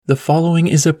The following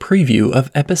is a preview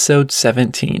of episode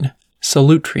 17,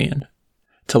 Solutrean.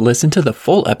 To listen to the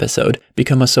full episode,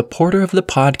 become a supporter of the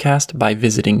podcast by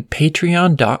visiting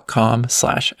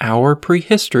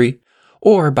patreon.com/ourprehistory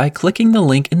or by clicking the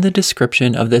link in the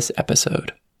description of this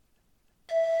episode.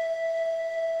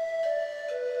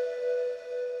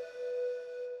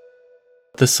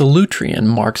 The Solutrean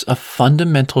marks a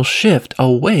fundamental shift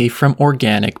away from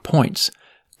organic points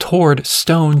toward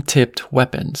stone-tipped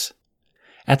weapons.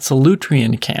 At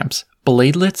Solutrean camps,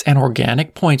 bladelets and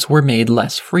organic points were made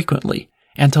less frequently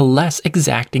and to less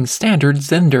exacting standards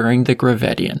than during the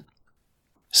Gravettian.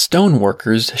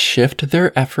 Stoneworkers shift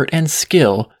their effort and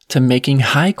skill to making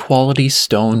high-quality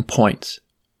stone points.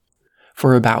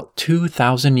 For about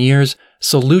 2,000 years,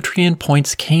 Solutrean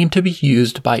points came to be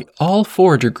used by all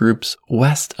forager groups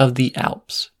west of the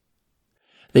Alps.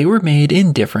 They were made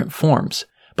in different forms,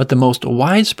 but the most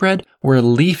widespread were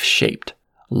leaf-shaped,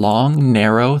 long,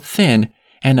 narrow, thin,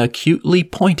 and acutely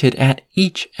pointed at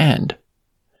each end.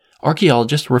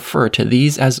 Archaeologists refer to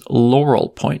these as laurel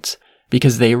points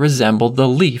because they resemble the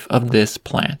leaf of this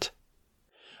plant.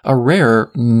 A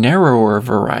rarer, narrower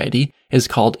variety is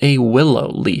called a willow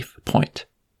leaf point.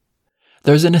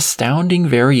 There's an astounding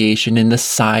variation in the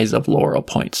size of laurel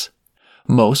points.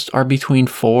 Most are between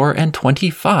 4 and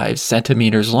 25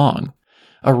 centimeters long,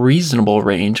 a reasonable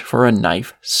range for a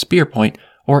knife, spear point,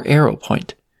 or arrow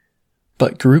point.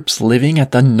 But groups living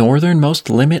at the northernmost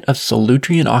limit of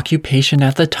Solutrean occupation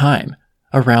at the time,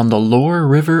 around the Loire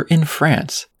River in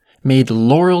France, made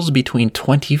laurels between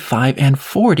 25 and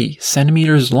 40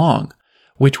 centimeters long,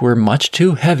 which were much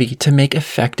too heavy to make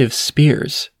effective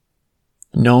spears.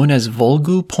 Known as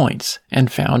Vulgu points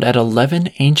and found at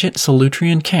 11 ancient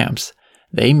Solutrean camps,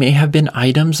 they may have been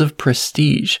items of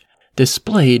prestige,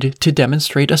 displayed to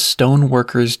demonstrate a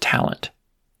stoneworker's talent.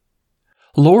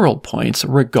 Laurel points,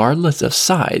 regardless of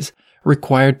size,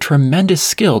 required tremendous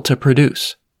skill to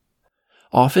produce.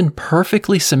 Often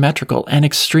perfectly symmetrical and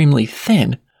extremely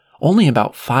thin, only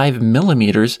about 5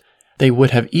 millimeters, they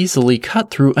would have easily cut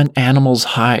through an animal's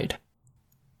hide.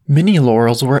 Many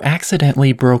laurels were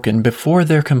accidentally broken before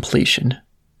their completion.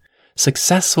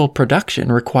 Successful production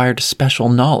required special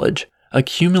knowledge,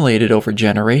 accumulated over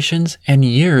generations and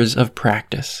years of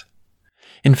practice.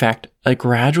 In fact, a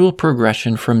gradual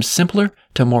progression from simpler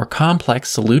to more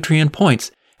complex Solutrean points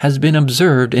has been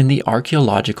observed in the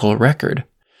archaeological record,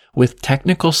 with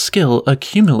technical skill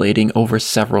accumulating over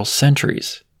several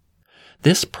centuries.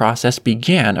 This process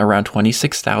began around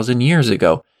 26,000 years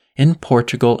ago in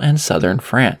Portugal and southern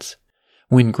France,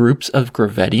 when groups of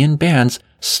Gravettian bands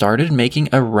started making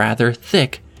a rather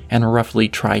thick and roughly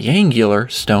triangular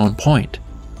stone point.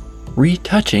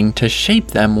 Retouching to shape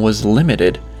them was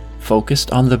limited,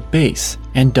 focused on the base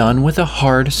and done with a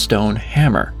hard stone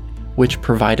hammer, which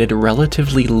provided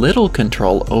relatively little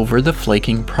control over the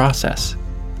flaking process.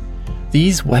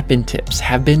 These weapon tips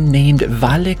have been named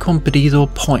Vale Comprido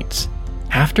points,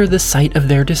 after the site of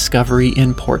their discovery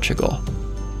in Portugal.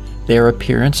 Their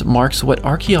appearance marks what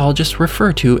archaeologists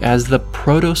refer to as the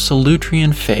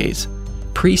Proto-Solutrean phase,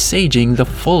 presaging the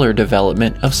fuller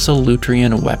development of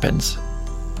Solutrean weapons.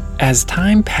 As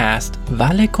time passed,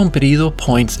 Vale Comprido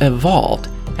points evolved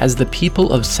as the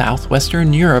people of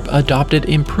southwestern Europe adopted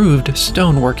improved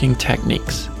stoneworking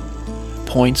techniques.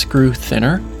 Points grew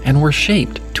thinner and were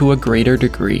shaped to a greater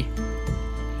degree.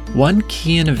 One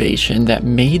key innovation that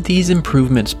made these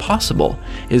improvements possible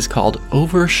is called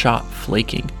overshot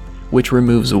flaking, which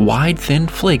removes wide, thin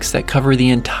flakes that cover the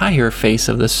entire face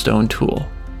of the stone tool.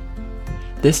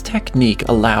 This technique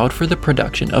allowed for the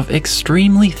production of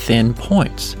extremely thin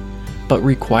points, but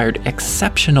required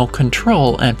exceptional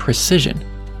control and precision.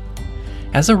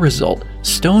 As a result,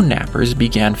 stone knappers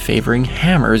began favoring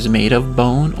hammers made of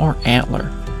bone or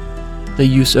antler. The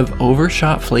use of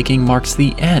overshot flaking marks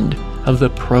the end of the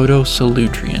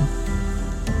Proto-Solutrean.